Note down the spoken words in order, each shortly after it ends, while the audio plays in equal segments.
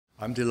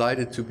I'm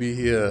delighted to be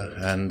here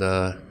and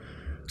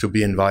to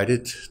be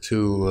invited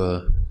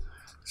to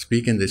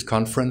speak in this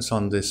conference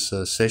on this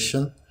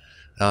session.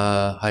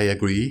 I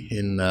agree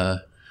in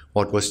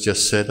what was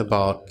just said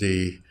about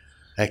the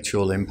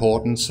actual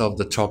importance of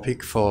the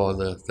topic for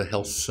the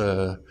health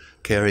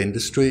care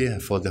industry,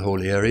 for the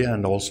whole area,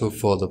 and also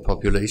for the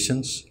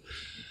populations.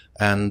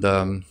 And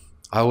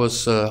I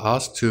was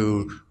asked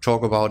to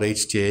talk about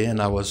HTA, and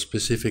I was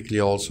specifically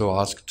also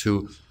asked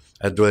to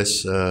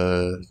address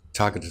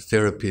targeted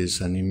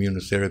therapies and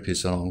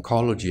immunotherapies and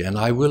oncology. And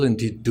I will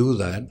indeed do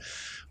that,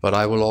 but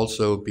I will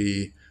also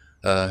be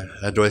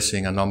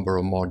addressing a number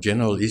of more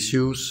general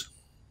issues.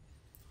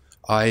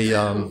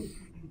 I'm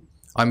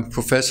a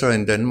professor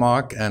in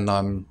Denmark, and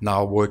I'm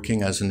now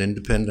working as an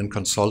independent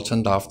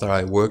consultant after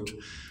I worked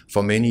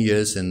for many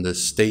years in the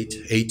state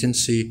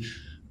agency,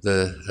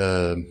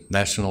 the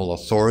National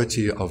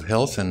Authority of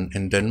Health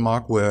in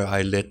Denmark, where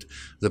I led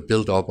the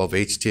build-up of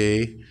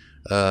HTA.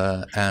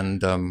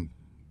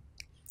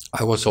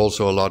 I was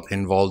also a lot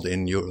involved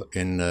in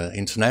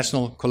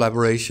international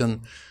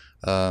collaboration,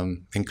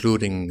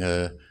 including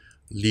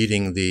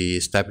leading the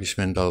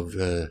establishment of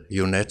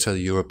UNETA, the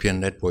European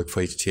Network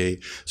for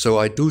HTA. So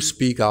I do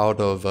speak out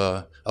of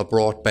a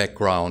broad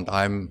background.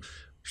 I'm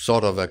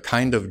sort of a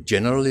kind of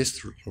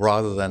generalist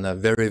rather than a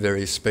very,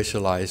 very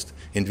specialized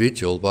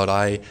individual, but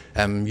I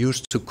am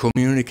used to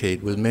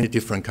communicate with many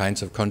different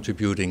kinds of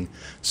contributing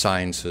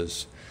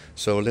sciences.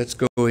 So let's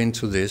go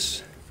into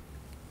this.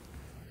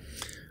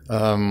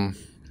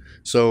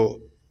 So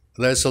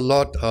there's a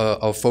lot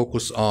of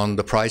focus on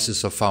the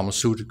prices of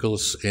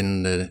pharmaceuticals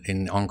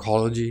in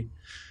oncology,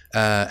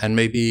 and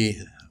maybe,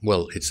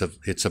 well,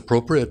 it's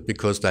appropriate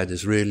because that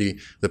is really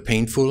the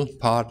painful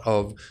part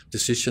of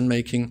decision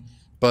making.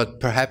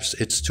 But perhaps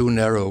it's too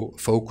narrow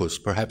focus.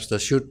 Perhaps there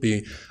should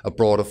be a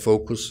broader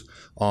focus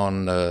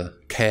on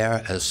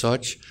care as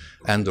such,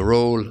 and the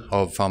role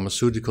of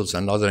pharmaceuticals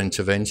and other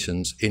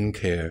interventions in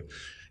care,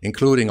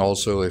 including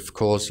also, of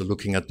course,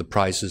 looking at the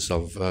prices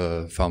of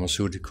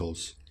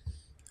pharmaceuticals.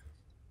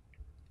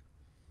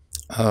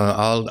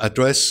 I'll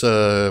address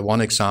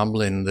one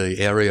example in the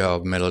area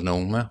of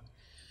melanoma.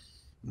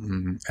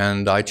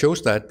 And I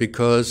chose that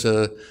because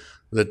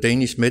the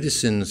Danish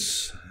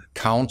Medicines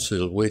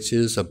Council, which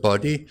is a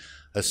body,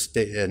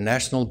 a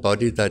national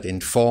body that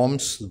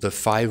informs the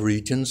 5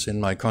 regions in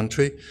my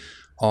country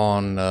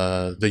on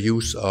the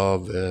use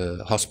of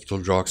hospital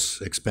drugs,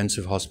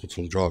 expensive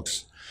hospital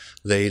drugs.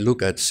 They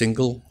look at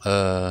single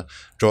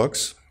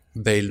drugs,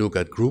 they look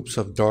at groups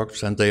of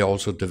drugs, and they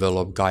also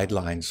develop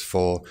guidelines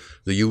for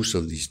the use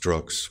of these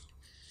drugs.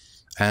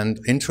 And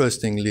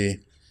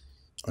interestingly,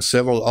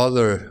 several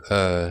other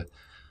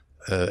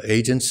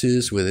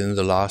agencies within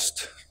the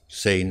last,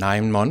 say,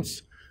 9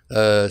 months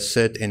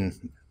said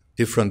in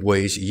different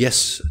ways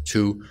yes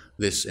to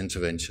this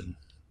intervention.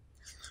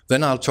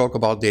 Then I'll talk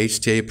about the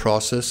HTA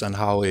process and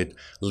how it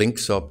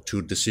links up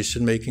to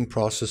decision-making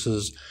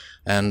processes,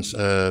 and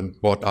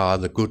what are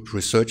the good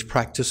research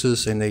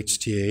practices in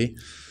HTA.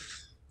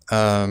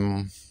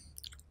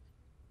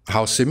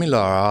 How similar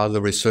are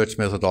the research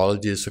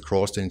methodologies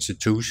across the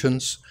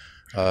institutions?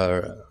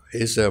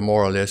 Is there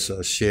more or less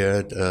a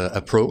shared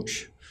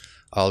approach?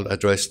 I'll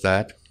address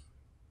that.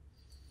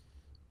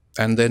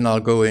 And then I'll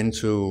go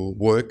into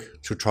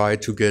work to try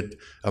to get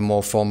a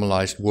more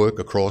formalized work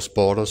across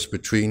borders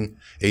between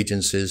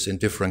agencies in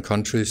different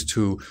countries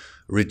to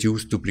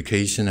reduce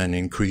duplication and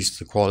increase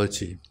the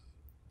quality.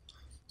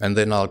 And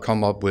then I'll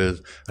come up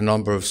with a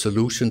number of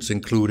solutions,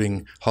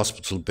 including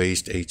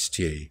hospital-based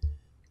HTA.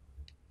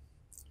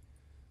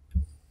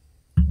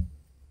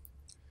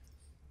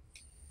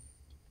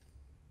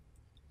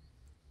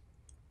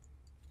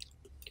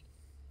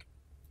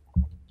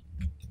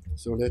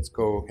 So let's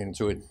go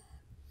into it.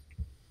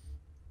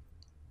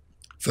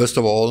 First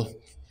of all,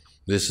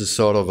 this is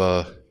sort of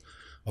a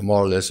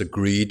more or less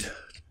agreed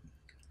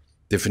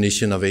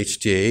definition of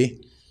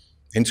HTA.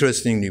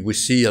 Interestingly, we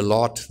see a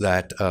lot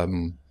that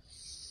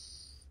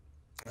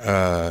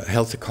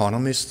health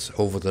economists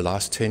over the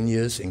last 10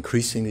 years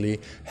increasingly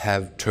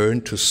have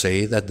turned to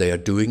say that they are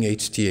doing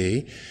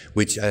HTA,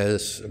 which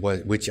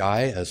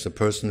I, as a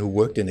person who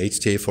worked in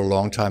HTA for a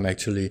long time,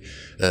 actually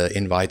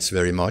invites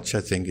very much.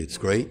 I think it's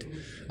great.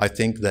 I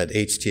think that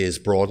HTA is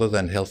broader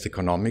than health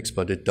economics,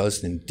 but it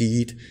does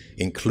indeed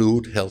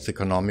include health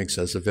economics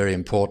as a very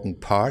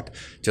important part,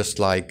 just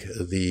like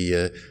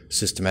the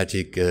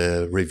systematic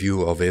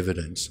review of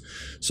evidence.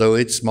 So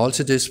it's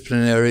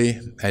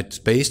multidisciplinary, it's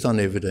based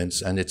on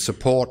evidence, and it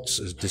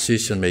supports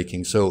decision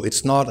making. So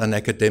it's not an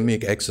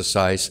academic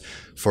exercise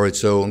for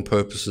its own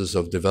purposes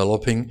of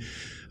developing.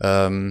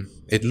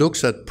 It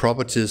looks at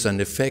properties and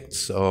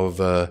effects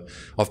of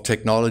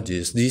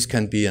technologies. These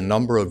can be a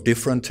number of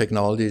different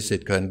technologies.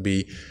 It can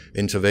be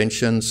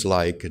interventions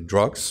like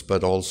drugs,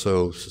 but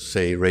also,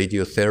 say,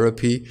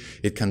 radiotherapy.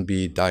 It can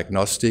be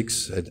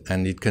diagnostics,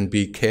 and it can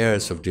be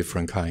cares of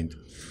different kind.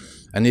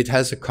 And it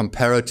has a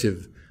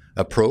comparative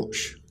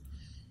approach,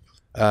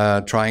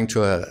 trying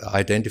to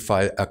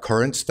identify a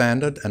current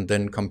standard and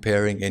then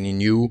comparing any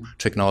new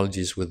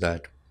technologies with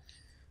that.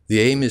 The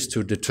aim is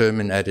to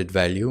determine added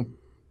value.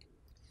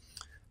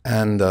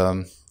 And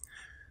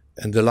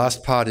the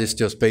last part is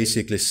just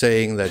basically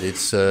saying that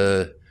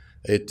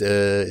it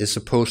is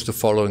supposed to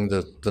following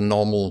the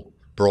normal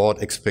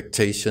broad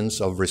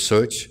expectations of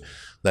research,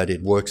 that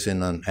it works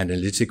in an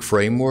analytic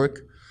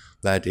framework,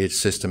 that it's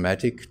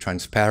systematic,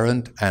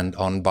 transparent, and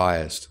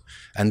unbiased.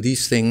 And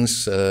these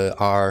things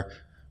are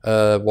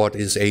what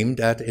is aimed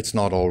at. It's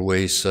not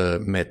always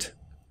met.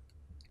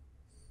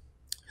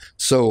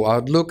 So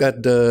I'd look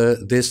at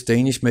this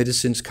Danish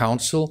Medicines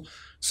Council,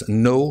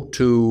 no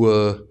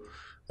to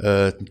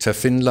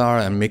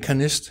Tafinlar and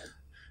Mechanist,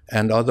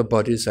 and other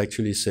bodies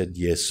actually said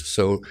yes.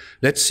 So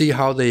let's see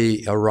how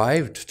they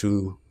arrived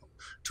to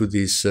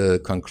these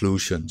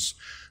conclusions.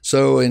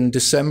 So in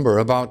December,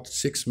 about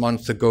 6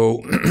 months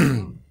ago,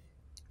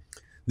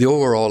 the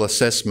overall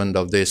assessment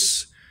of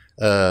this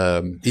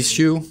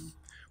issue,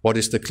 what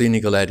is the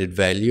clinical added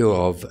value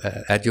of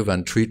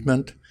adjuvant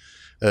treatment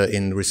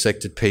in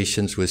resected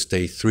patients with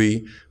stage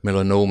 3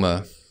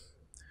 melanoma,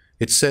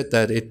 it said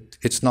that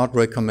it's not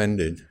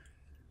recommended.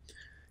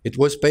 It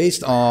was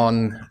based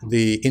on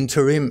the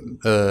interim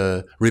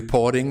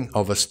reporting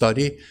of a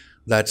study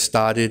that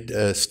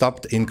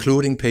stopped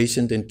including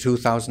patients in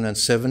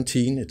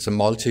 2017. It's a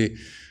multi-center,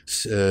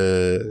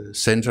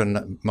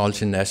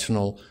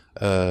 multinational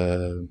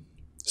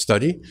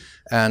study,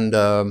 and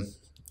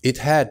it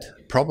had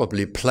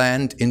probably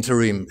planned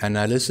interim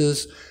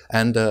analysis,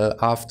 and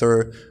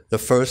after the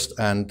first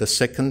and the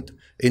second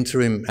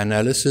interim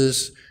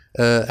analysis,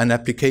 an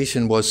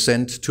application was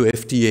sent to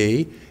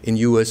FDA in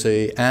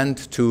USA and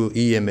to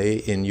EMA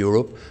in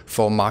Europe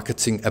for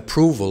marketing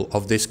approval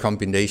of this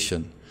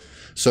combination.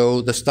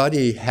 So the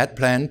study had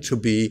planned to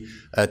be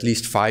at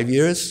least 5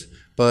 years,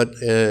 but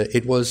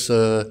it was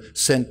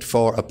sent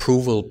for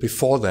approval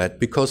before that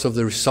because of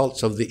the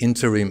results of the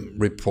interim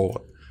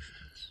report.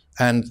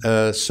 And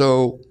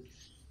so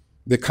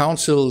the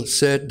council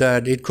said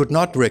that it could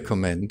not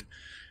recommend,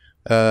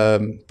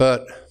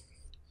 but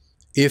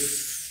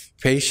if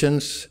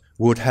patients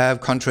would have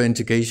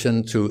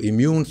contraindication to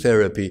immune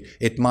therapy,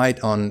 it might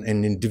on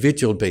an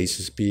individual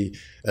basis be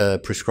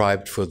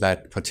prescribed for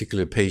that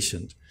particular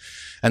patient.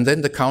 And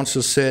then the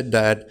council said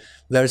that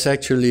there's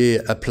actually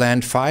a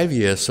planned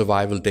 5-year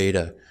survival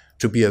data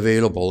to be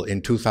available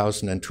in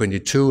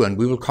 2022, and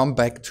we will come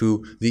back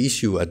to the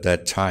issue at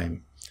that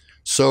time.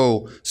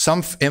 So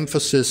some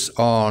emphasis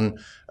on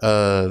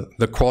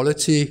the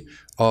quality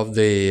of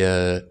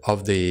the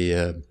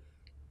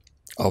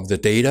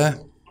data.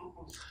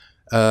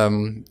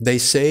 They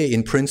say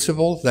in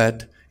principle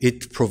that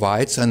it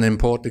provides an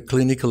important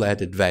clinical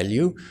added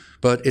value,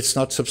 but it's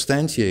not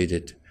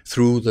substantiated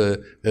through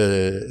the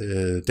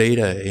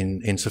data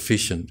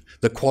insufficient.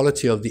 The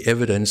quality of the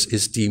evidence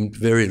is deemed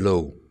very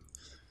low.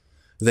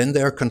 Then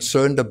they're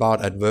concerned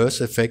about adverse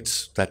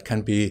effects that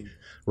can be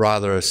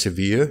rather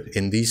severe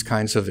in these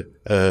kinds of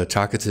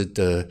targeted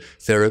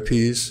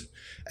therapies.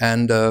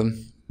 And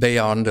they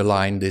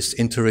underline this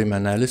interim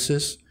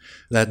analysis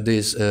that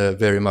is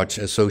very much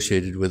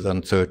associated with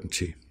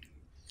uncertainty.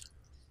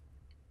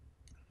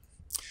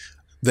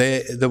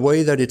 The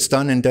way that it's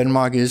done in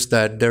Denmark is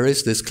that there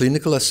is this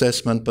clinical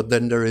assessment, but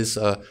then there is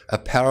a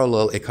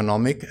parallel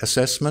economic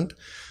assessment,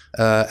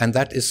 and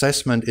that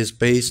assessment is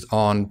based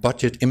on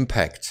budget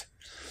impact.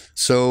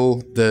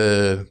 So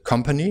the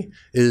company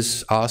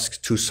is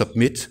asked to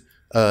submit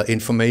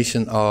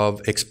information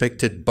of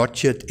expected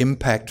budget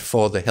impact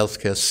for the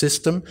healthcare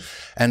system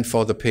and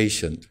for the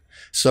patient.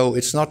 So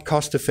it's not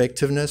cost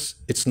effectiveness,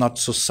 it's not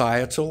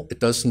societal, it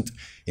doesn't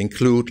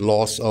include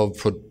loss of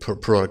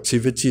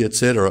productivity,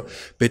 etc.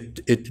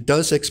 But it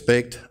does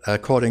expect,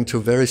 according to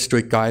very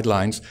strict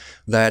guidelines,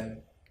 that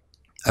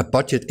a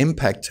budget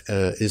impact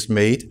is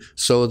made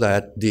so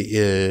that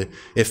the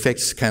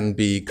effects can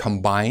be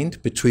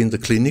combined between the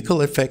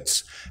clinical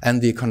effects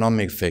and the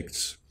economic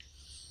effects.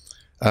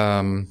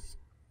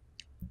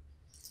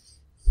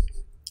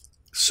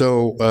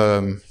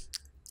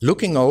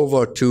 Looking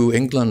over to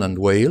England and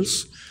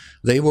Wales,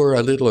 they were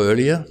a little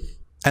earlier,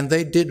 and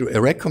they did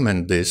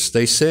recommend this.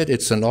 They said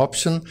it's an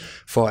option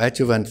for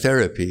adjuvant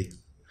therapy,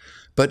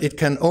 but it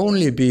can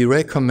only be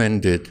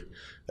recommended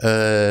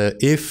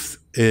if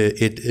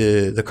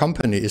the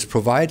company is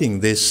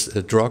providing this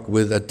drug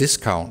with a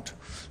discount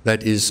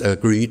that is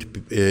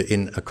agreed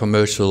in a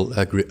commercial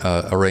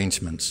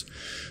arrangements.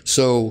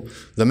 So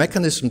the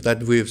mechanism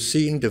that we've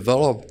seen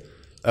develop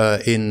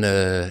in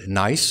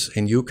NICE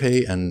in UK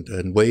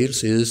and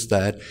Wales is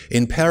that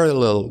in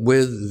parallel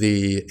with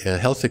the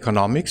health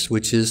economics,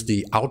 which is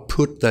the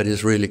output that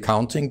is really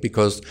counting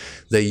because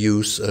they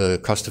use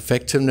cost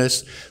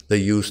effectiveness, they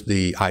use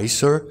the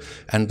ICER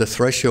and the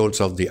thresholds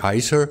of the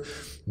ICER,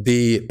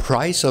 the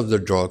price of the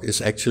drug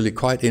is actually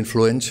quite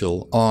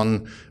influential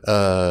on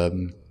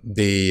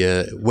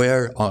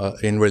where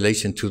in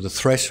relation to the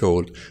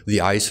threshold the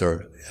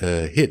ICER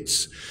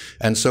hits.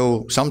 And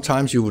so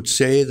sometimes you would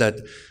say that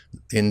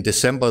in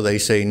December they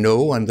say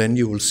no, and then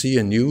you will see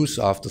a news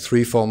after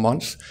 3-4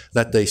 months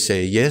that they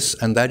say yes,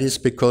 and that is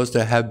because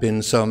there have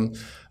been some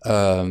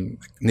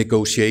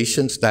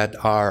negotiations that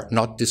are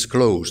not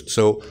disclosed,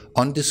 so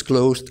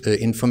undisclosed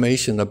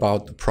information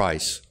about the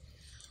price.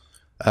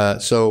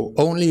 So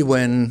only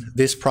when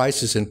this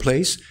price is in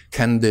place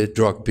can the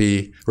drug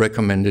be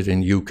recommended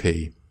in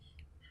UK.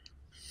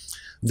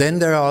 Then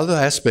there are other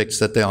aspects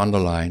that they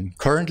underline.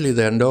 Currently,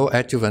 there are no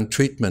adjuvant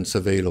treatments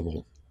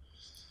available.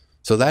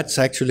 So that's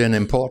actually an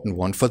important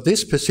one. For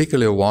this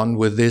particular one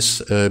with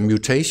this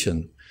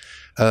mutation,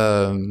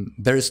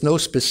 there is no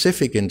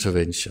specific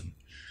intervention.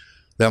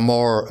 There are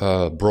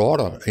more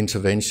broader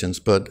interventions,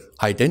 but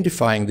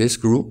identifying this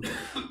group,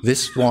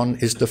 this one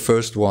is the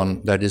first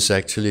one that is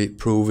actually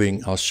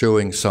proving or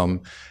showing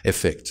some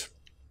effect.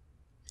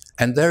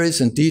 And there is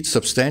indeed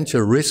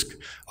substantial risk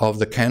of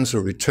the cancer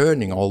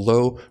returning,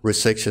 although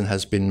resection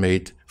has been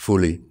made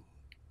fully.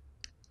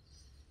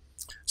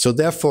 So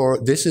therefore,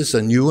 this is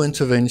a new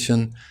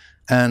intervention,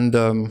 and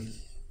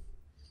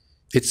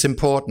it's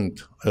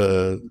important.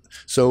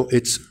 So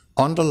it's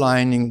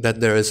underlining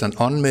that there is an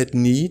unmet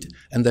need,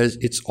 and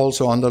it's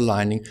also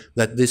underlining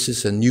that this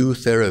is a new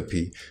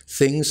therapy,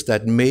 things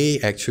that may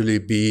actually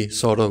be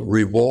sort of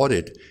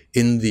rewarded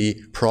in the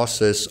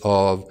process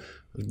of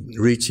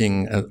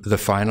reaching the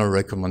final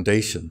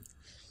recommendation.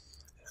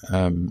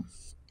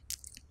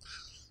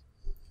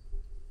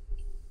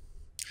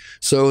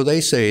 So they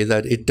say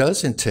that it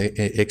does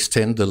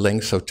extend the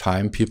length of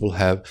time people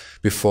have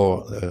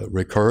before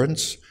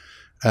recurrence,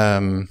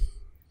 and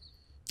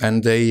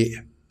they,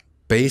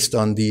 based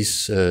on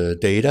these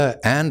data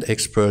and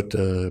expert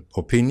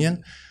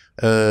opinion,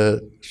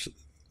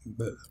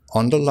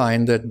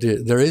 underline that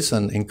there is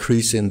an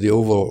increase in the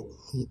overall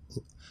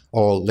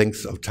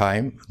length of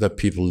time that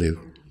people live.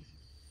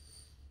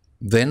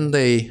 Then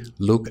they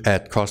look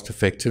at cost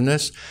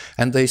effectiveness,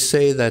 and they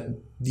say that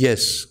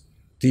yes,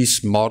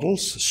 these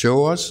models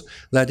show us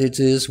that it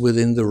is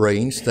within the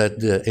range that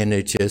the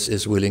NHS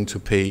is willing to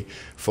pay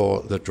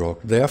for the drug.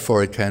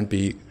 Therefore, it can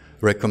be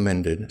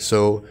recommended.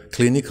 So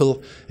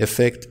clinical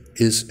effect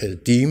is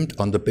deemed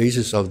on the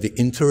basis of the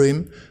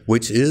interim,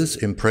 which is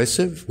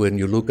impressive when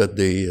you look at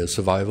the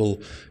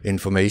survival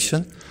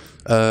information,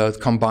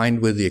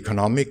 combined with the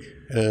economic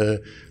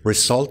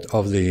result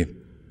of the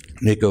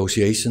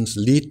negotiations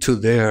lead to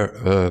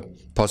their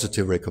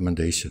positive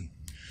recommendation.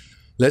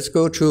 Let's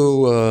go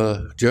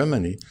to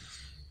Germany.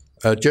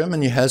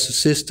 Germany has a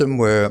system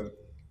where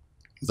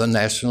the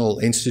National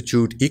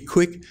Institute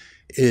IQWiG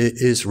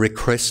is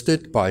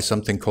requested by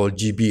something called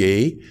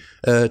GBA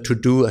to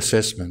do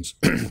assessments.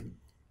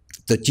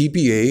 The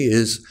GBA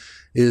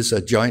is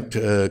a joint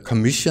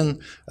commission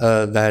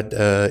that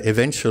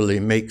eventually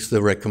makes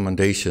the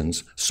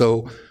recommendations.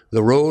 So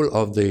the role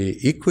of the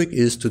IQWiG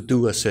is to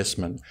do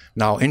assessment.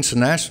 Now,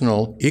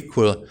 international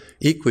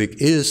IQWiG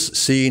is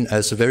seen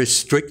as a very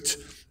strict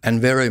and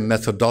very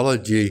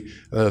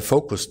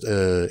methodology-focused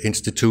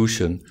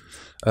institution.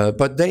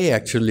 But they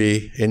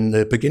actually, in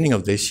the beginning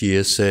of this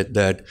year, said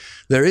that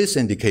there is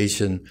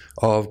indication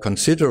of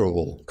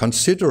considerable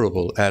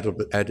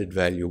added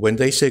value. When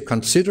they say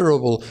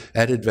considerable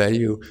added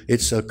value,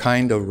 it's a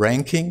kind of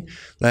ranking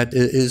that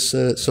is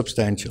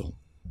substantial.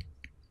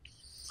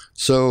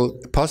 So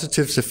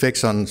positive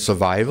effects on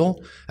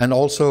survival and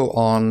also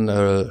on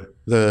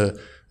the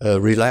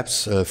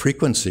relapse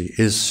frequency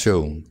is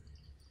shown.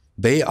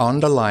 They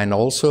underline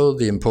also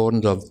the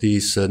importance of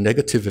these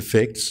negative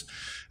effects,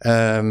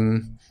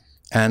 and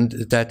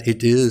that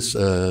it is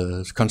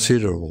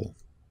considerable.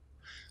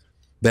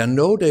 There are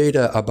no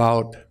data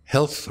about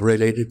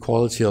health-related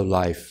quality of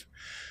life,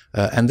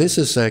 and this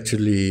is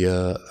actually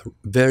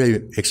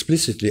very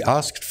explicitly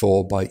asked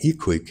for by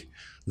IQWiG.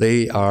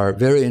 They are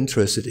very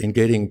interested in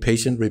getting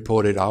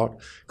patient-reported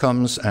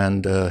outcomes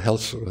and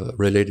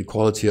health-related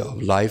quality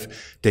of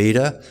life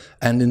data,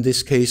 and in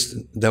this case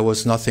there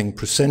was nothing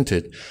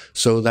presented,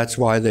 so that's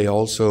why they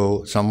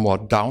also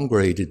somewhat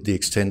downgraded the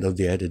extent of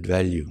the added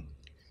value.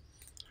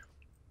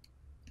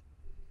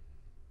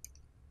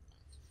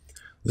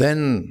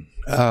 Then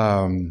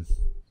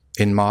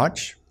in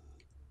March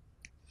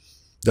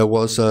there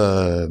was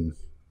the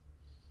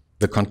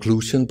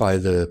conclusion by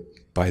the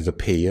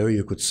payer,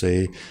 you could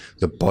say,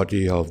 the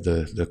body of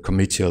the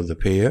committee of the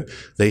payer.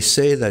 They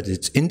say that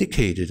it's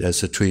indicated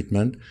as a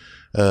treatment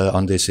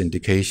on this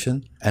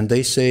indication, and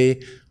they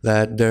say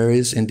that there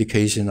is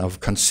indication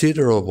of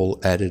considerable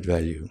added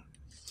value.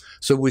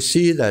 So we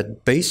see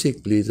that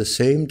basically the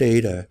same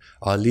data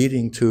are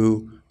leading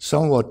to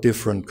somewhat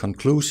different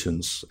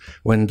conclusions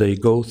when they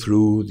go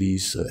through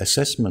these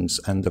assessments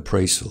and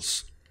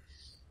appraisals.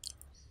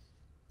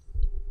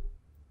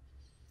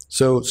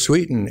 So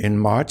Sweden in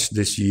March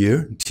this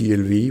year,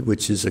 TLV,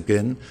 which is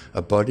again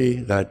a body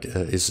that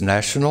is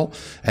national,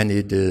 and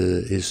it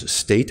is a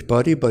state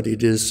body, but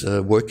it is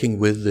working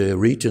with the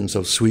regions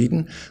of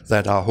Sweden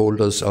that are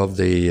holders of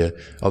the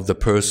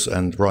purse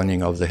and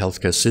running of the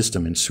healthcare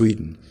system in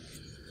Sweden.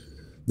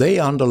 They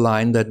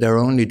underline that there are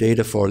only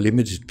data for a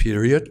limited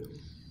period,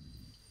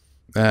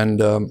 and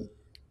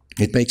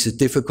it makes it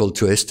difficult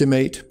to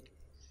estimate.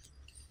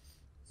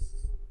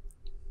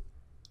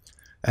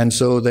 And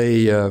so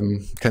they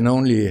can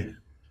only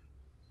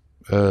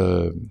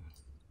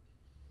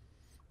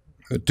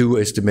do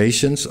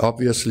estimations,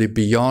 obviously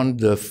beyond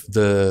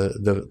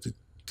the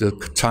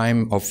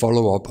time of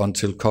follow-up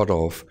until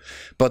cutoff,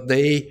 but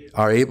they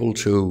are able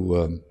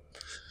to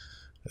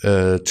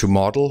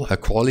model a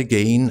quality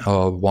gain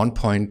of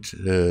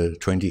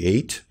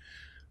 1.28,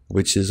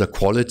 which is a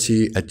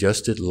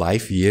quality-adjusted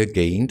life year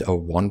gained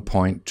of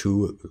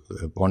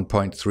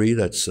 1.3.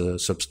 That's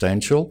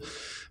substantial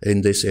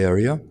in this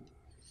area.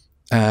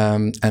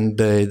 And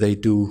they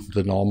do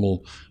the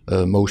normal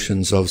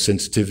motions of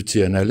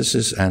sensitivity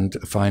analysis and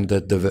find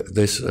that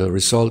this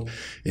result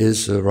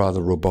is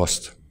rather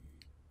robust.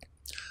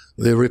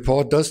 The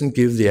report doesn't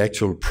give the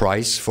actual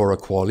price for a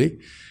quality,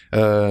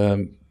 but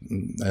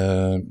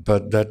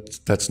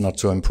that's not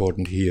so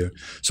important here.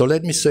 So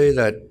let me say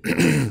that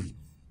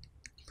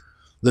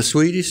the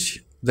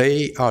Swedish,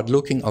 they are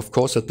looking, of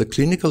course, at the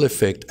clinical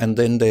effect, and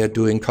then they are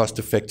doing cost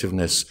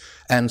effectiveness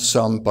and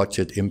some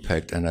budget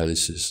impact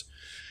analysis.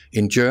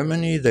 In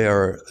Germany, they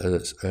are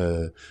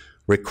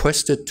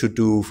requested to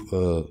do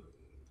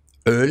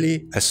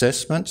early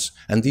assessments,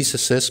 and these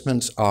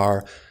assessments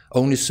are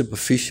only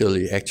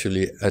superficially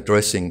actually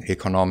addressing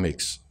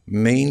economics,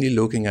 mainly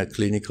looking at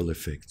clinical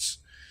effects.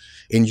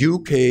 In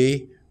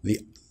UK, the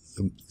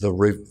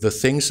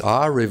things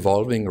are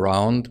revolving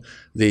around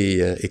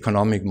the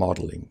economic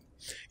modeling.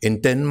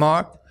 In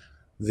Denmark,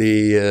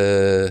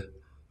 the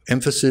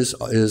emphasis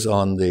is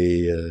on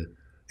the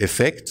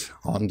effect,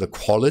 on the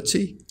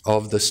quality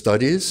of the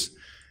studies,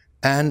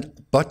 and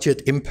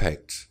budget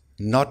impact,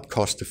 not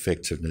cost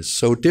effectiveness.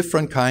 So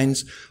different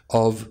kinds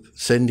of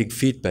sending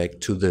feedback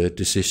to the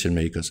decision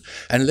makers.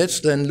 And let's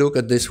then look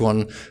at this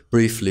one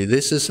briefly.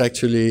 This is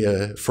actually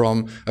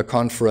from a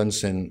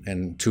conference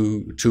in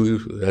two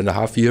and a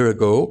half years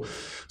ago.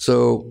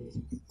 So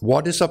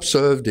what is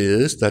observed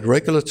is that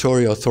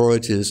regulatory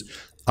authorities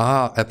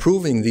are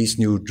approving these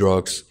new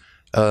drugs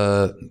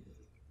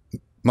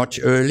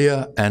much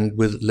earlier and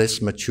with less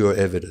mature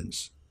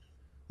evidence.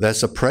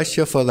 There's a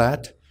pressure for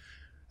that.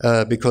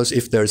 Because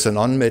if there's an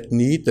unmet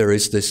need, there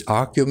is this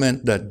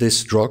argument that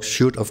this drug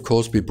should, of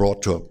course, be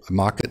brought to a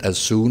market as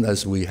soon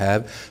as we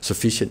have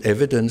sufficient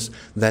evidence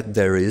that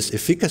there is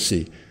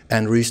efficacy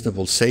and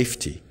reasonable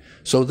safety.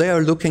 So they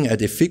are looking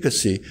at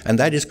efficacy, and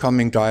that is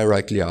coming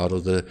directly out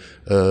of the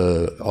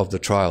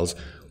trials.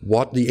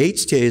 What the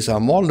HTAs are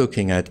more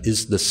looking at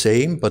is the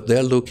same, but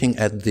they're looking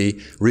at the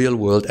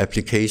real-world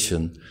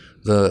application,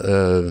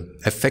 the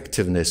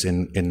effectiveness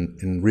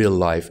in real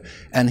life.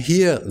 And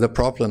here the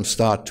problems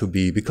start to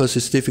be, because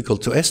it's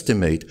difficult to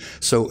estimate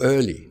so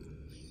early.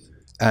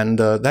 And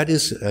that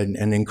is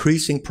an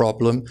increasing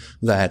problem,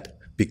 that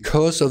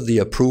because of the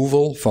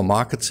approval for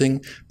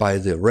marketing by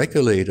the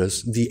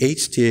regulators, the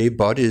HTA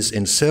bodies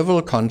in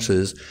several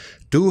countries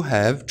do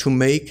have to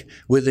make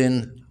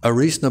within a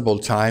reasonable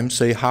time,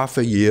 say half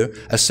a year,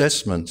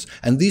 assessments.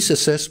 And these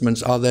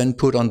assessments are then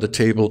put on the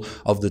table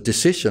of the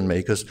decision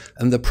makers,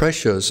 and the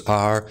pressures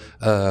are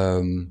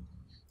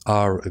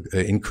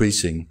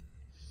increasing.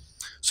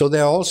 So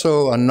there are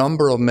also a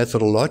number of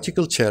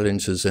methodological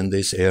challenges in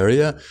this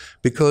area,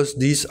 because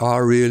these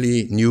are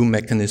really new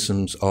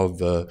mechanisms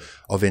of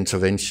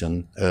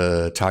intervention,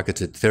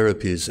 targeted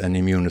therapies and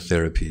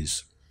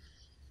immunotherapies.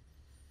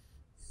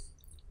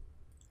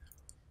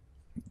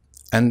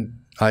 And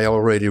I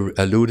already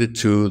alluded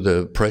to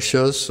the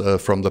pressures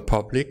from the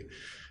public,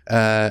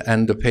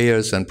 and the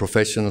payers and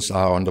professionals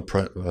are under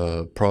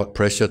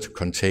pressure to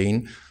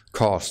contain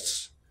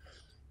costs.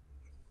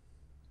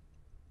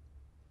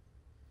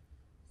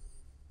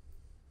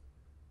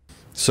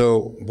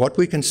 So what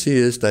we can see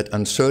is that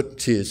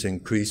uncertainty is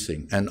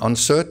increasing, and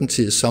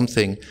uncertainty is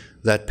something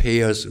that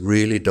payers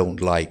really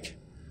don't like.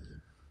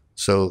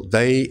 So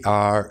they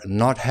are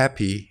not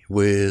happy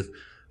with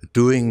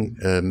doing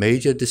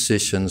major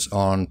decisions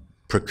on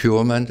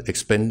procurement,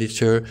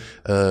 expenditure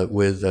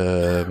with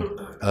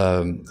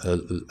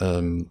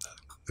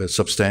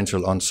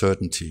substantial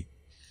uncertainty.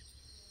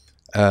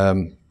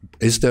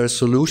 Is there a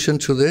solution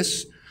to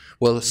this?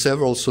 Well,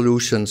 several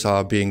solutions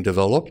are being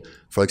developed.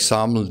 For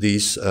example,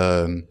 these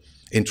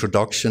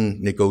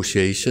introduction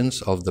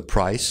negotiations of the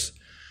price,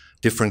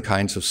 different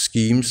kinds of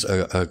schemes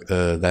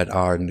that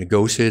are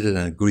negotiated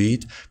and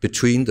agreed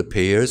between the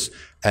payers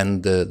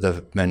and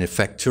the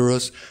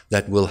manufacturers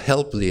that will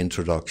help the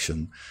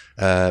introduction.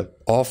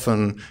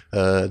 Often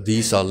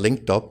these are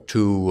linked up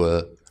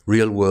to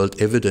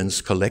real-world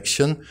evidence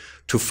collection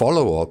to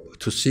follow up,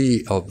 to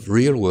see if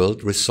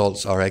real-world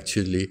results are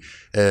actually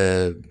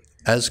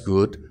as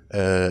good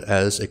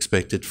as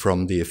expected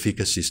from the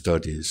efficacy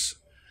studies.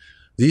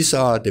 These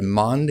are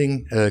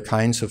demanding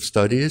kinds of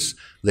studies.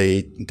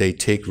 They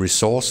take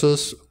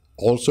resources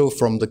also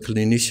from the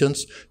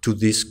clinicians to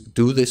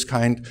do this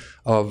kind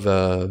of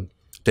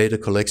data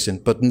collection.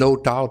 But no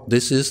doubt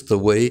this is the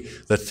way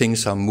that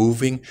things are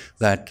moving,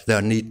 that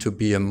there need to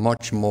be a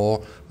much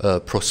more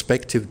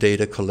prospective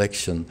data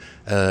collection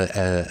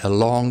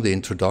along the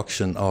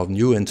introduction of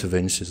new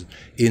interventions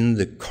in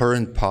the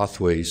current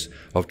pathways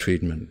of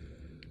treatment.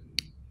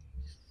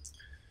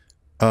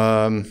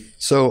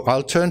 So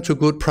I'll turn to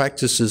good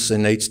practices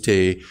in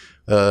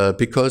HTA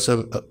because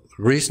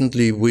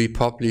recently we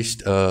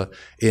published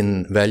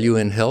in Value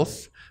in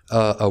Health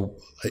a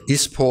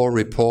ISPOR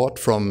report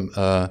from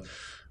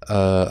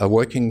a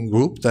working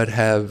group that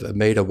have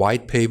made a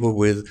white paper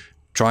with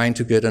trying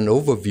to get an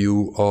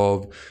overview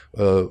of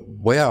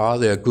where are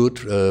there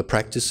good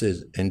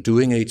practices in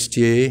doing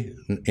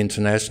HTA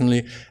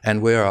internationally,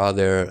 and where are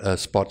there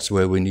spots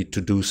where we need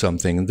to do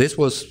something. And this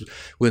was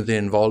with the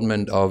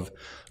involvement of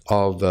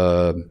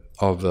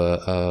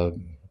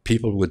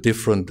people with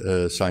different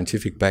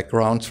scientific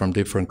backgrounds from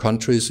different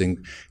countries,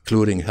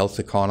 including health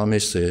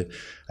economists,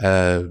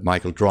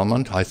 Michael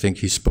Drummond, I think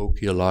he spoke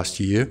here last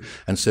year,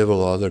 and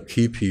several other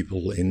key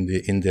people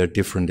in their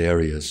different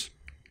areas.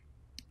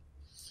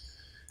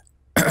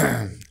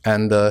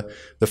 And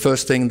the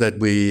first thing that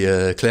we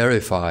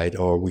clarified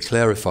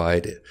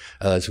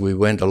as we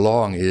went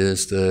along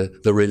is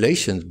the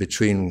relation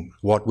between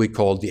what we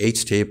call the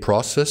HTA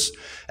process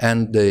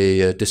and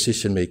the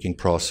decision-making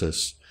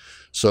process.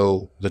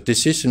 So the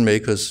decision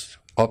makers,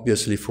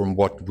 obviously from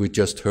what we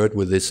just heard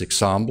with this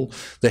example,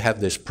 they have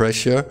this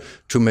pressure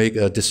to make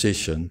a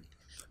decision.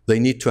 They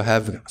need to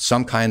have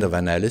some kind of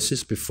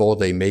analysis before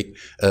they make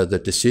the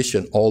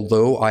decision.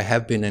 Although I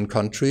have been in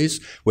countries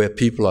where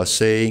people are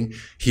saying,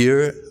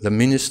 here the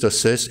minister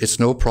says it's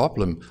no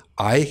problem,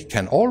 I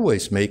can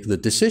always make the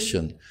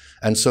decision.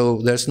 And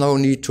so there's no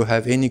need to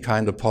have any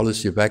kind of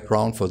policy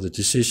background for the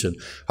decision.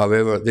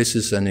 However, this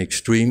is an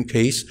extreme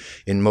case.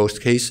 In most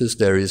cases,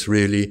 there is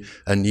really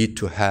a need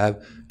to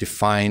have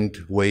defined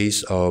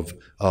ways of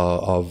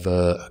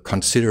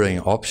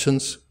considering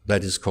options.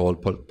 That is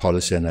called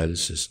policy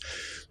analysis.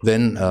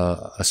 Then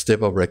a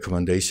step of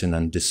recommendation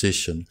and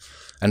decision.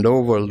 And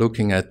over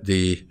looking at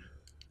this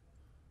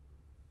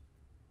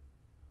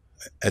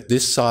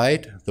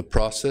side, the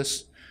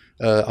process,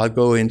 I'll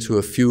go into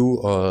a few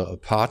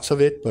parts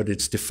of it, but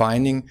it's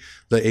defining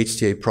the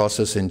HTA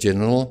process in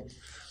general.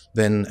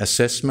 Then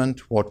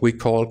assessment, what we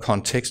call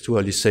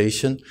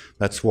contextualization.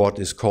 That's what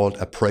is called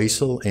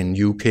appraisal in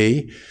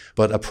UK.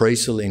 But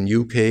appraisal in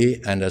UK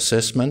and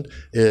assessment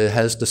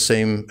has the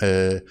same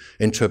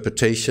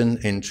interpretation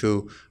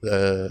into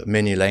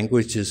many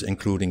languages,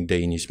 including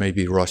Danish,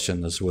 maybe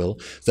Russian as well.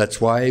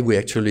 That's why we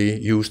actually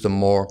use the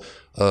more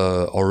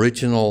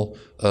original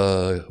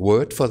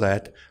word for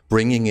that,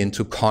 bringing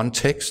into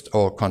context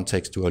or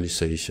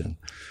contextualization,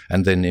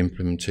 and then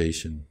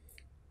implementation.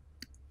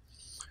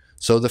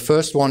 So the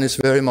first one is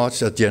very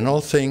much a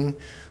general thing,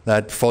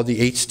 that for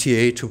the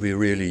HTA to be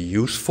really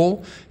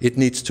useful, it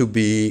needs to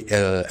be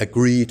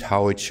agreed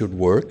how it should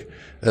work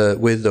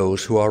with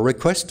those who are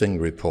requesting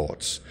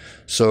reports.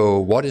 So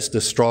what is the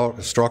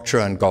structure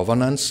and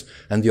governance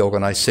and the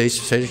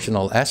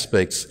organizational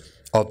aspects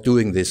of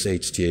doing this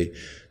HTA?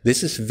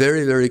 This is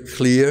very, very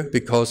clear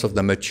because of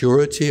the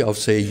maturity of,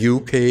 say,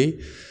 UK.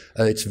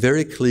 It's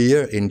very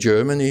clear in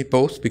Germany,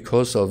 both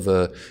because of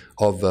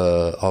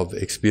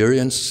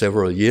experience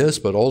several years,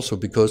 but also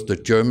because the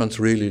Germans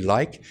really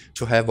like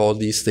to have all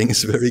these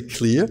things very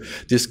clear,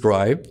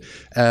 described.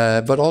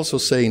 But also,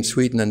 say, in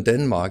Sweden and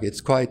Denmark, it's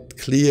quite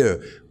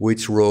clear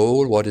which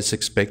role, what is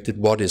expected,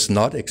 what is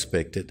not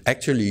expected.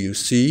 Actually, you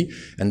see,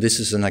 and this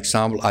is an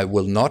example I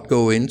will not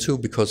go into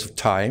because of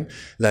time,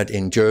 that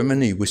in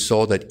Germany we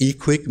saw that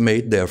EQUIC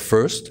made their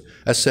first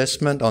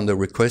assessment on the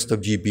request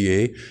of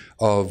GBA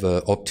of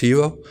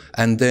Optivo,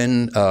 and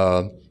then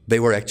they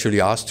were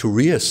actually asked to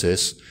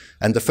reassess.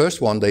 And the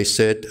first one, they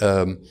said,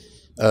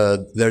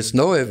 there's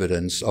no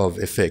evidence of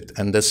effect.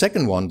 And the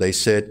second one, they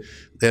said,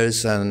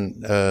 there's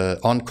an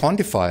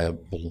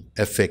unquantifiable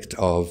effect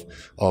of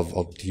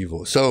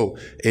Optivo. So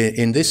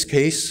in this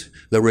case,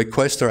 the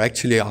requester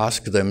actually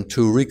asked them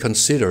to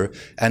reconsider,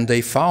 and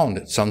they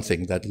found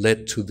something that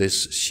led to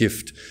this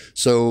shift.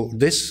 So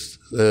this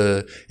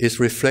is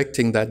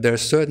reflecting that there are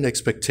certain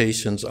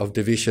expectations of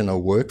division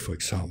of work, for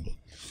example.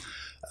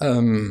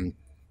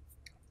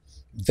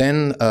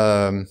 Then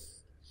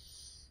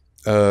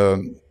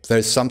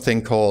there's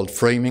something called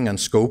framing and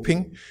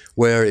scoping,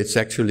 where it's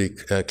actually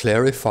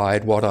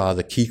clarified what are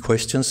the key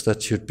questions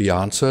that should be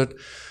answered,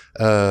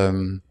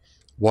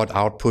 what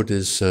output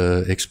is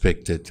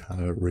expected,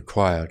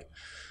 required.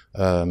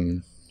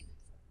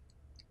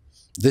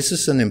 This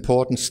is an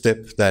important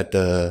step that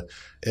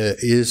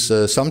is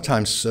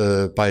sometimes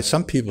by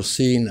some people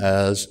seen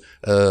as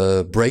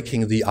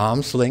breaking the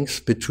arm's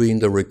length between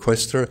the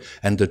requester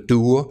and the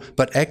doer,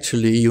 but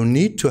actually you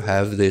need to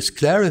have this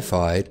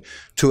clarified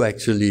to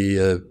actually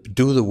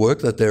do the work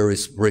that there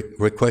is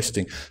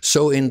requesting.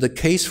 So in the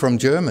case from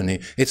Germany,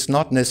 it's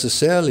not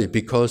necessarily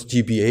because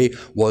GBA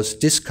was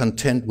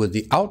discontent with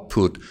the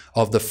output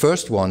of the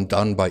first one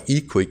done by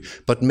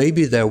EQUIC, but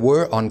maybe there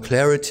were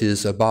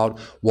unclarities about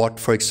what,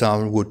 for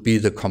example, would be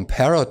the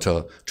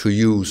comparator to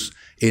use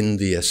in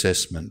the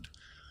assessment.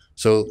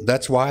 So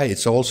that's why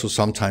it's also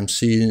sometimes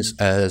seen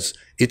as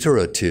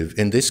iterative.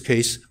 In this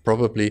case,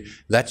 probably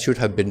that should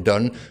have been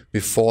done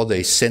before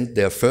they sent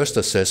their first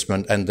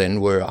assessment and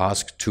then were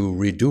asked to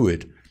redo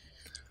it.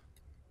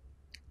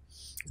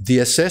 The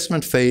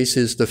assessment phase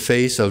is the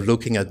phase of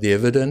looking at the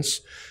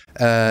evidence,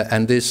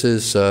 and this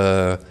is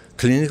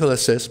clinical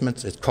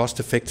assessments, it's cost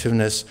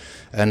effectiveness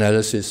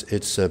analysis,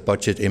 it's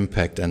budget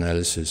impact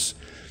analysis.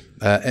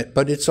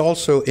 But it's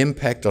also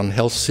impact on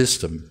health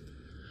system.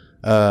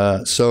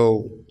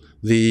 So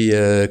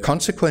the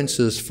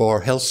consequences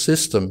for health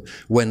system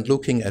when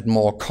looking at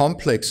more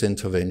complex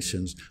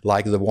interventions,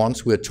 like the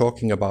ones we're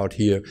talking about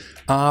here,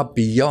 are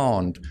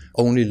beyond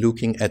only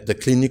looking at the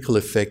clinical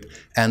effect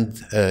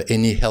and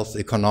any health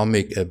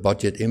economic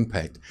budget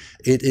impact.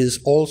 It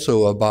is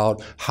also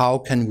about how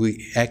can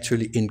we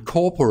actually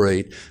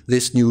incorporate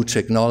this new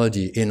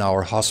technology in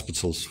our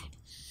hospitals.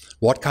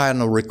 What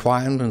kind of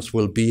requirements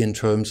will be in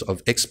terms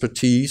of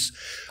expertise,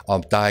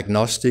 of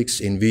diagnostics,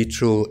 in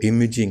vitro,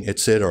 imaging,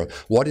 etc.?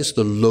 What is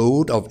the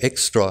load of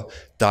extra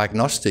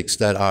diagnostics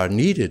that are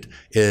needed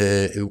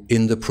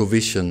in the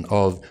provision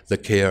of the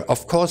care?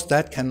 Of course,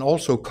 that can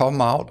also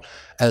come out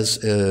as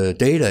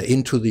data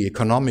into the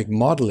economic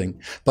modeling,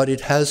 but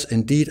it has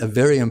indeed a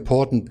very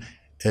important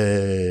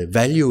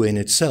value in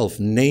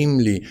itself,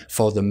 namely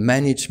for the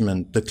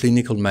management, the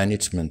clinical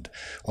management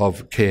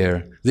of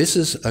care. This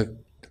is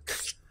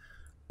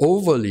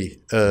overly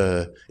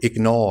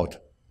ignored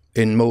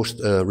in most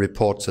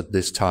reports at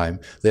this time.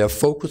 They are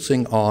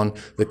focusing on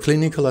the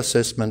clinical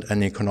assessment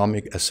and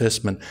economic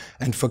assessment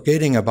and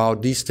forgetting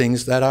about these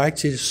things that are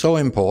actually so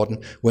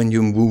important when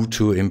you move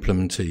to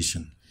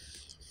implementation.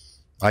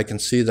 I can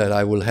see that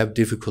I will have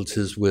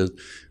difficulties with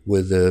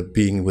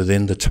being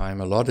within the time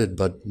allotted,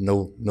 but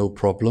no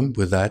problem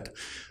with that.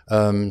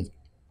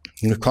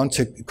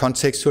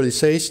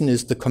 Contextualization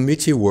is the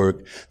committee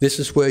work. This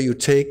is where you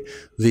take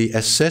the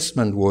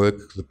assessment work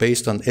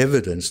based on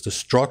evidence, the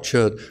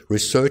structured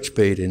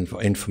research-based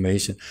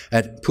information,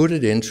 and put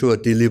it into a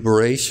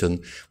deliberation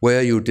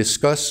where you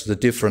discuss the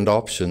different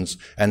options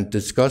and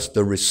discuss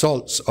the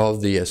results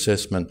of the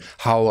assessment.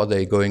 How are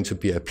they going to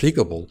be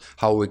applicable?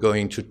 How are we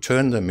going to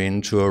turn them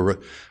into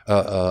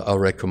a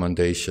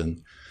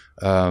recommendation?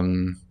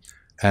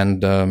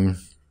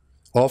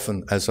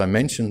 Often, as I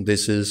mentioned,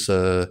 this is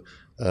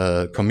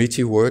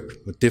committee work.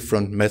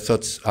 Different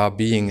methods are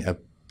being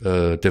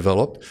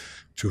developed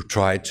to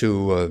try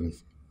to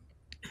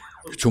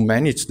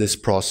manage this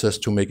process,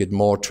 to make it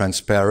more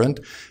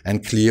transparent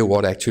and clear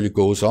what actually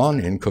goes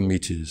on in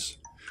committees.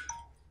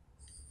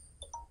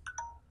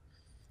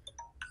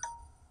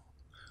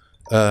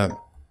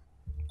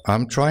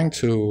 I'm trying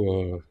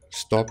to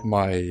stop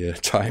my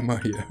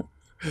timer here.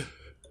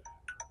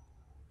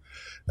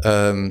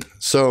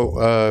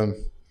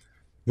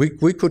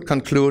 We could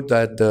conclude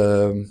that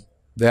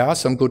there are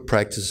some good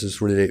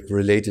practices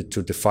related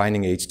to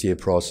defining HTA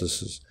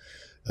processes,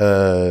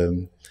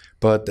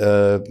 but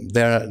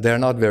they're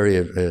not very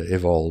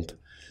evolved.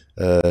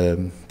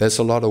 There's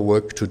a lot of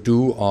work to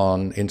do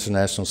on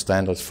international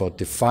standards for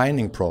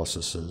defining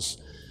processes.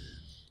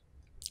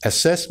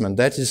 Assessment,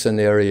 that is an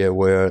area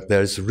where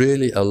there's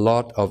really a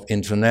lot of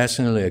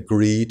internationally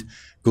agreed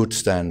good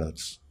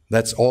standards.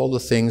 That's all the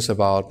things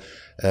about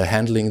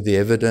handling the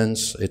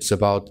evidence. It's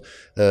about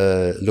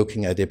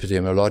looking at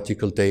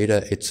epidemiological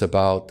data. It's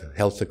about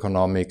health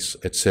economics,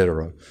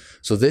 etc.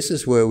 So this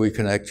is where we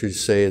can actually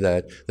say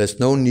that there's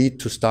no need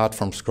to start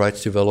from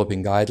scratch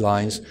developing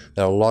guidelines.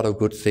 There are a lot of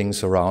good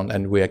things around,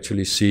 and we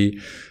actually see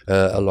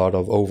a lot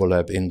of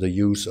overlap in the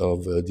use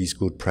of these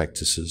good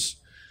practices.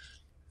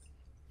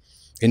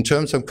 In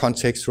terms of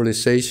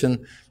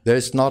contextualization,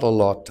 there's not a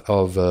lot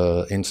of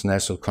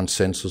international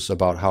consensus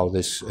about how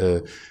this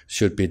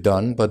should be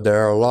done, but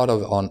there are a lot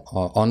of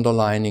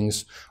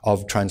underlinings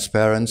of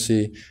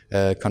transparency,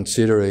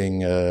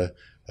 considering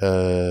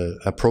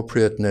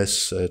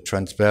appropriateness,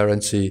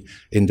 transparency,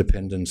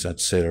 independence,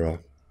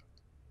 etc.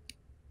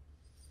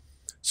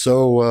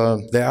 So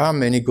there are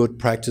many good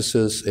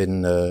practices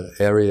in the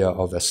area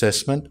of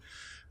assessment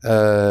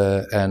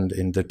and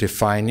in the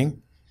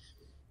defining.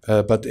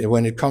 But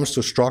when it comes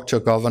to structure,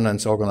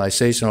 governance,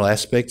 organizational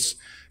aspects,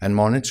 and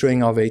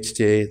monitoring of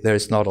HTA, there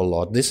is not a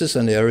lot. This is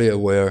an area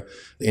where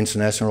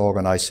international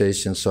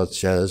organizations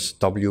such as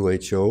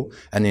WHO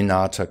and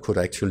INATA could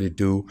actually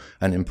do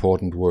an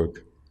important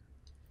work.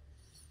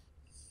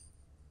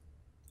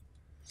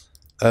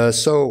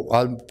 So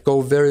I'll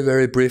go very,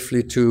 very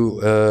briefly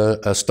to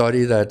a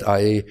study that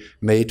I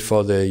made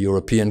for the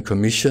European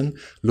Commission,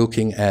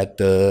 looking at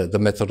the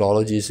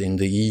methodologies in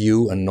the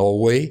EU and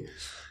Norway.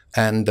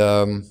 And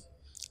the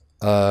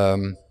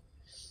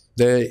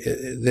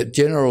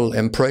general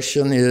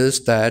impression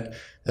is that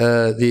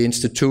the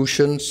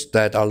institutions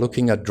that are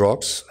looking at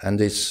drugs, and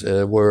these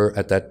were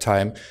at that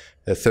time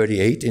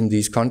 38 in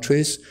these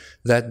countries,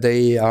 that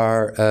they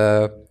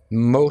are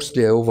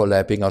mostly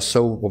overlapping or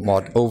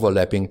somewhat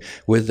overlapping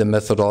with the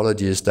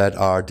methodologies that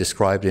are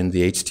described in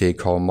the HTA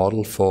core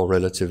model for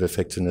relative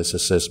effectiveness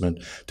assessment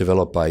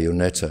developed by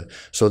UNETA.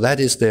 So that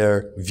is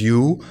their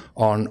view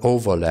on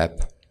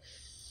overlap.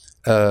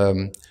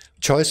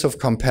 Choice of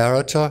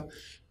comparator,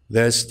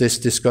 there's this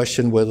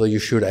discussion whether you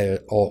should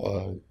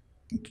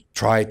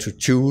try to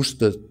choose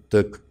the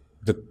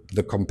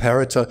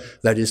comparator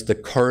that is the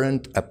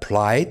current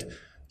applied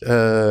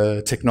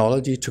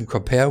technology to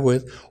compare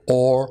with,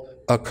 or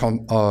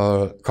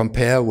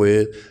compare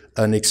with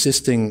an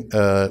existing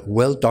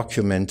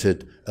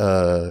well-documented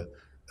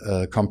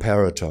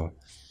comparator.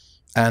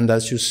 And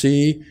as you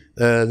see,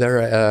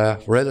 there are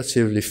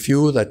relatively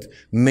few that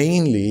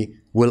mainly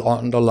will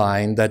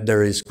underline that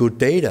there is good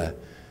data.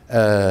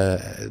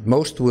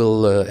 Most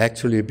will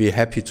actually be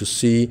happy to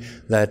see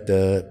that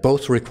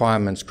both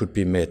requirements could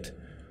be met.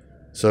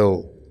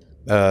 So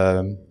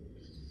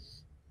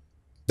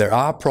there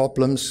are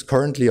problems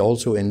currently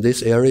also in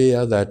this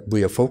area that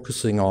we are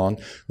focusing on,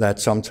 that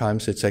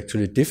sometimes it's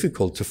actually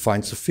difficult to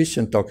find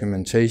sufficient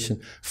documentation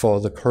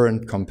for the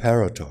current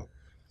comparator.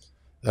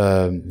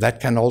 That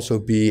can also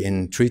be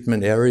in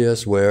treatment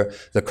areas where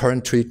the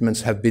current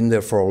treatments have been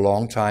there for a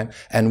long time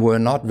and were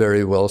not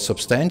very well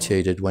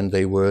substantiated when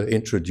they were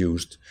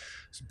introduced,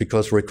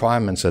 because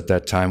requirements at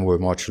that time were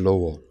much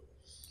lower.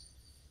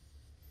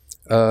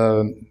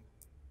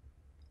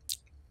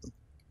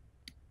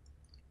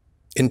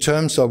 In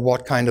terms of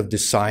what kind of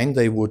design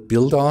they would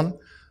build on,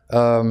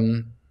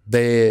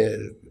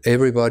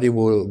 everybody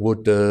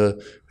would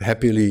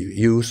happily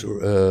use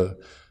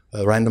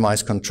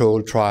randomized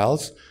controlled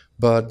trials,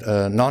 but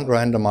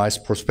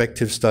non-randomized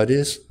prospective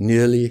studies,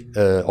 nearly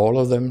all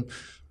of them,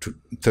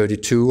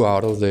 32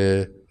 out of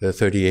the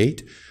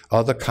 38.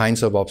 Other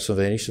kinds of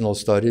observational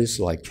studies,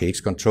 like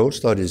case control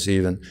studies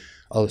even,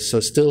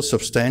 so still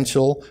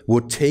substantial,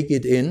 would take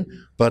it in,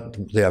 but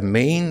their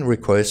main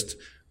request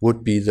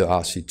would be the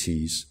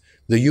RCTs.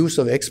 The use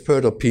of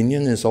expert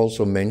opinion is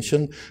also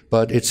mentioned,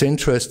 but it's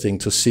interesting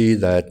to see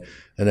that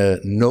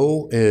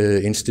no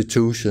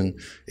institution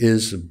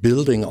is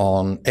building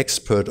on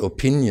expert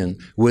opinion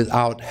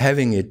without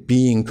having it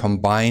being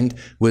combined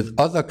with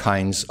other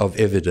kinds of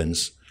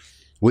evidence,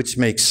 which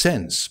makes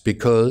sense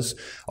because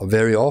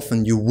very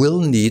often you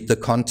will need the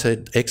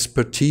content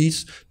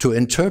expertise to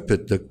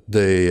interpret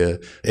the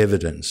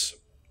evidence.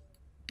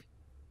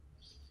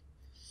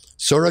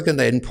 Surrogate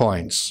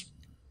endpoints.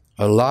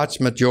 A large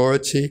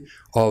majority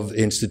of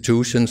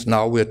institutions,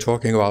 now we're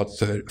talking about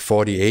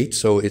 48,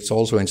 so it's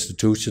also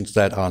institutions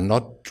that are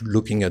not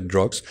looking at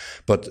drugs,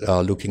 but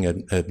are looking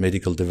at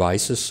medical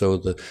devices, so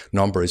the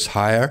number is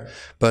higher.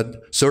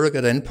 But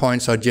surrogate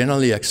endpoints are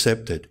generally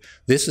accepted.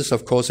 This is,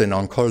 of course, in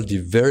oncology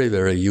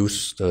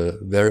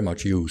very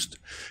much used.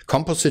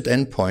 Composite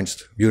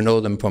endpoints, you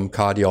know them from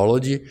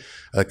cardiology,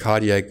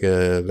 cardiac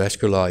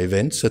vascular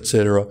events,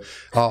 etc.,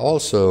 are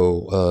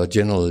also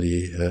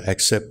generally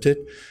accepted.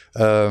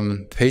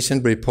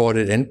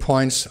 Patient-reported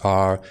endpoints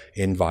are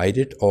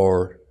invited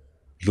or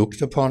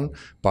looked upon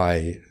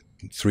by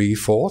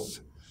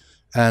 3/4.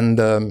 And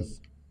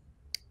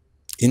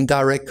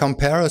indirect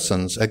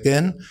comparisons,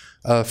 again,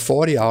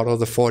 40 out of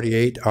the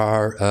 48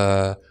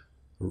 are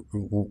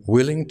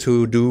willing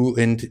to do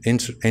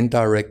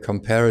indirect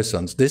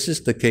comparisons. This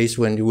is the case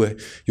when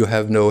you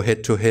have no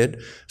head-to-head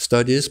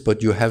studies,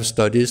 but you have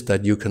studies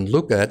that you can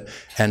look at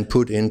and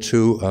put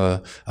into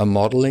a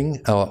modeling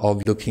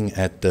of looking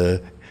at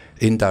the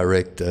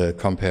indirect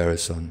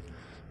comparison.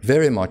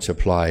 Very much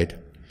applied.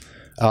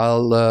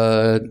 I'll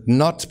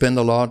not spend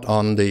a lot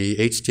on the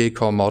HTA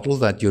core model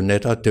that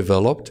UNETA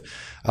developed.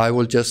 I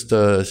will just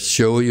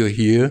show you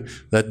here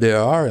that there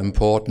are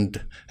important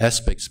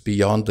aspects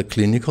beyond the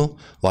clinical,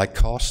 like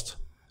cost,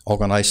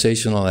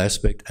 organizational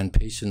aspect, and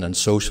patient and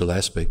social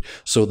aspect.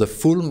 So the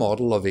full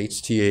model of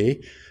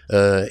HTA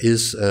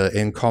is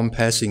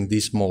encompassing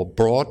these more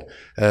broad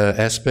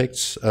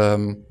aspects,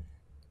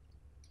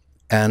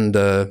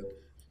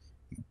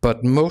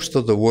 but most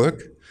of the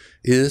work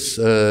is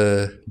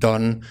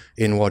done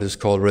in what is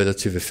called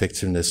relative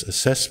effectiveness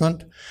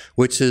assessment,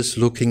 which is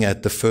looking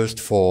at the first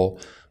four: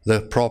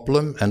 the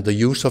problem and the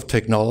use of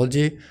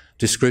technology,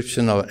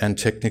 description and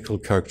technical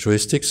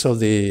characteristics of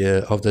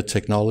the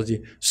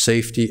technology,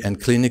 safety and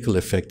clinical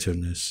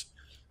effectiveness.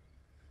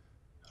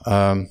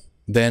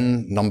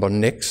 Then number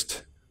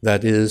next,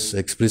 that is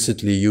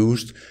explicitly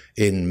used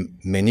in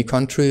many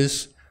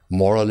countries,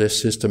 more or less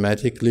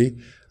systematically,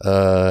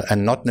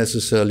 and not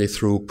necessarily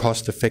through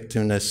cost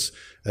effectiveness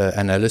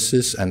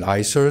analysis and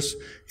ICERs,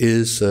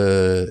 is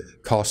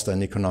cost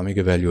and economic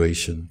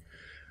evaluation.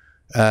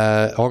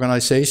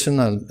 Organization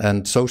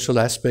and social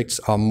aspects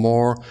are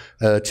more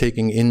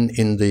taken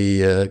in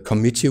the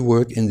committee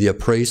work, in the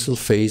appraisal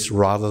phase,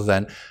 rather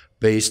than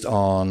based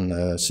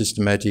on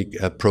systematic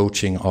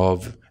approaching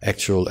of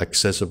actual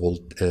accessible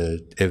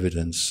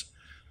evidence.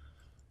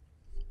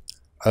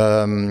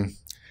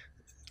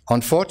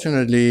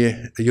 Unfortunately,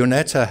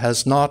 UNETA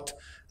has not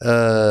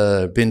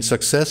been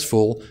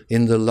successful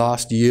in the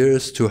last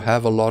years to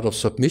have a lot of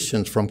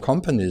submissions from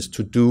companies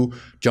to do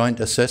joint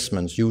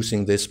assessments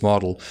using this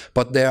model.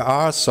 But there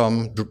are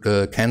some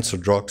cancer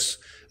drugs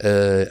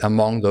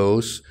among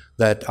those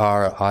that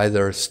are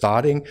either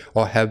starting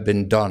or have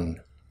been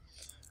done.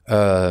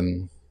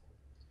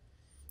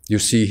 You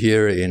see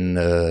here in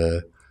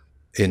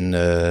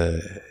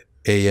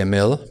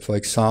AML, for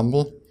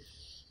example.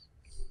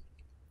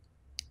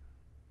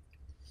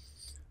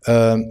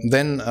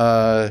 Then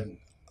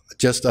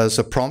just as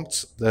a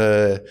prompt,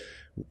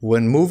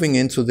 when moving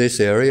into this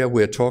area,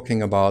 we're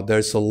talking about,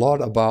 there's a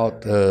lot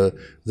about the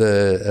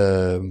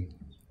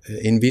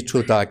in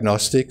vitro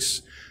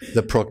diagnostics,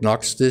 the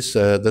prognostics,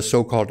 the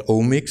so-called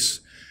omics.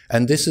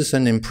 And this is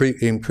an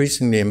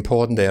increasingly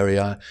important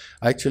area.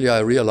 Actually, I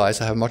realize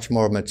I have much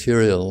more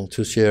material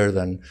to share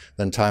than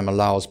time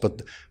allows.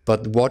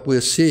 But what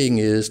we're seeing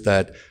is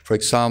that, for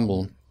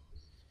example,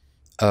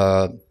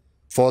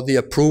 for the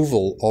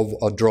approval of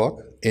a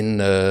drug in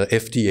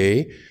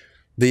FDA,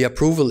 the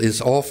approval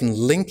is often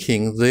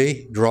linking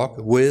the drug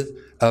with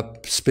a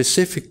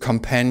specific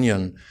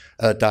companion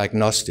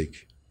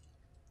diagnostic,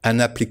 an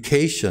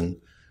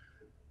application,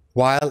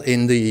 while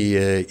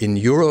in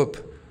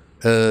Europe,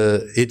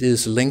 it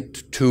is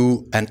linked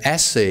to an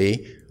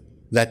assay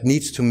that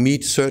needs to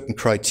meet certain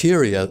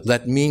criteria.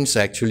 That means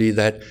actually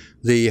that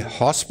the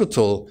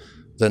hospital,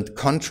 the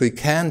country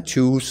can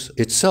choose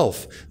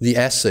itself the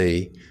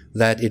assay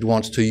that it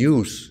wants to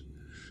use.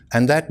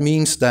 And that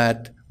means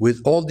that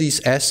with all these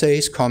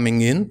assays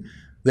coming in,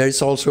 there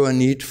is also a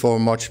need for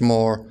much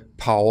more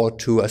power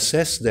to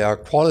assess their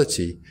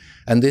quality.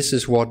 And this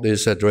is what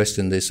is addressed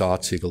in this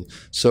article.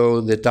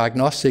 So the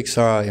diagnostics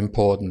are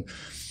important.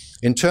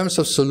 In terms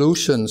of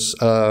solutions,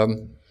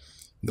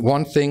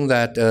 one thing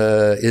that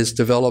is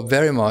developed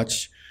very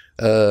much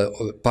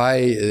by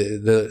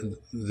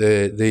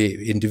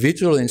the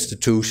individual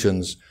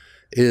institutions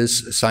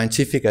is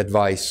scientific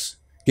advice,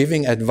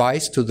 giving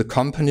advice to the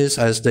companies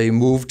as they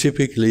move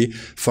typically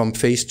from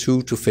phase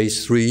 2 to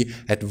phase 3,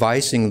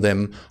 advising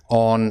them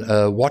on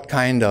what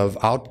kind of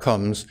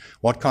outcomes,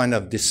 what kind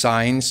of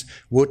designs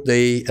would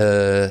they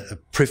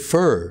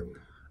prefer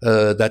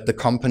that the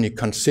company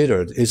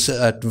considered. It's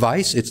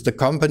advice, it's the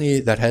company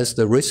that has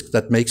the risk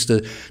that makes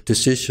the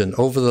decision.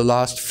 Over the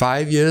last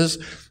 5 years,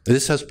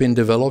 this has been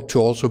developed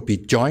to also be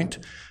joint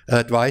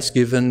advice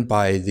given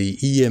by the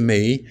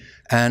EMA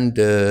and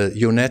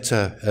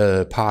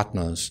UNETA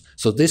partners.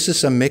 So this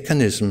is a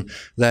mechanism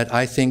that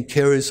I think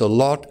carries a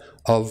lot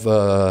of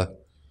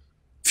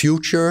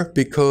future,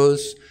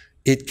 because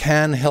it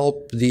can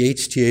help the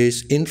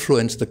HTAs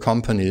influence the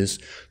companies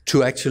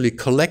to actually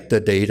collect the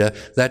data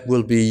that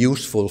will be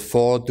useful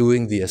for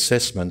doing the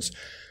assessments.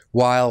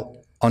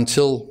 While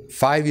until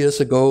 5 years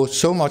ago,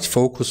 so much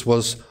focus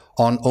was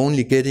on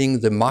only getting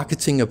the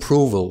marketing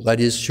approval,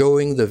 that is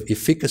showing the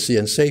efficacy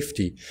and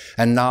safety.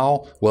 And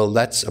now, well,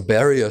 that's a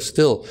barrier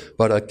still,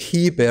 but a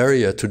key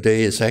barrier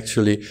today is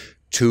actually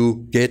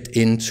to get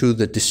into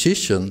the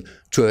decision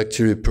to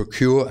actually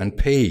procure and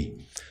pay.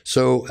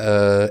 So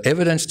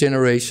evidence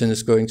generation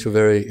is going to be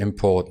very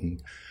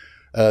important.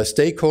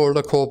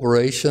 Stakeholder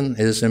cooperation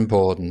is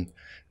important.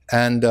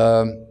 And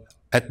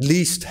at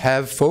least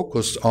have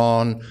focused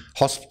on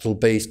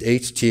hospital-based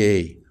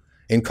HTA.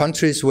 In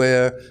countries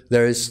where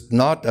there is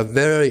not a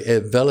very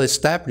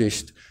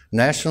well-established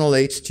national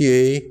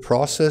HTA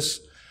process,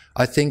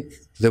 I think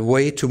the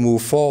way to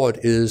move forward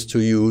is to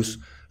use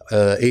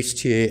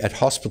HTA at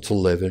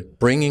hospital level,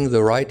 bringing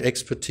the right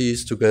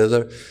expertise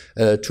together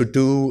to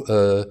do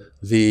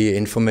the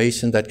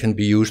information that can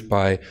be used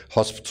by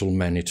hospital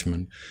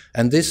management.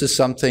 And this is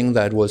something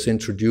that was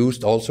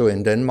introduced also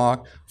in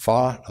Denmark,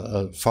 far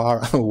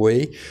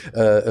away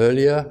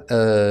earlier,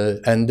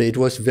 and it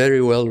was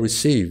very well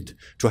received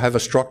to have a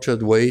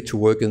structured way to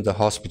work in the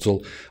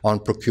hospital on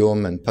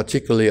procurement,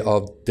 particularly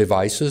of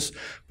devices,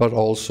 but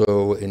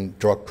also in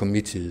drug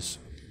committees.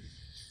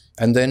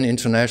 And then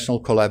international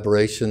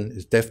collaboration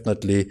is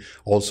definitely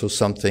also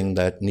something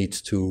that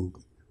needs to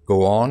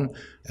go on,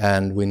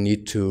 and we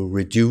need to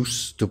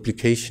reduce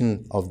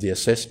duplication of the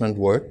assessment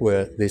work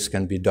where this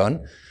can be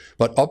done.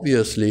 But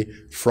obviously,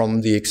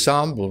 from the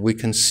example, we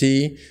can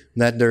see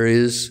that there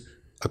is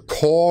a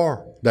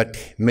core that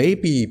may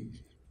be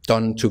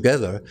done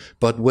together,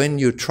 but when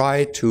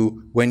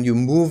you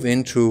move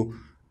into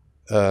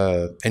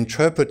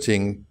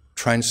interpreting,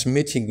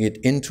 transmitting it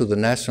into the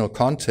national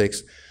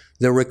context,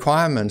 the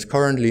requirements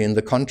currently in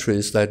the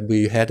countries that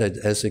we had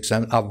as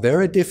example are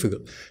very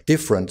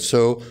different.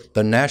 So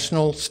the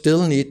national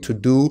still need to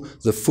do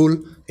the full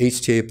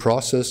HTA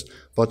process,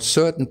 but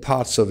certain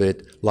parts of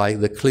it, like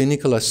the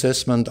clinical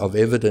assessment of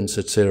evidence,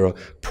 etc.,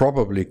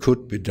 probably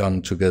could be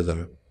done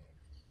together.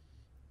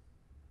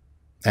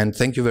 And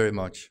thank you very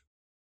much.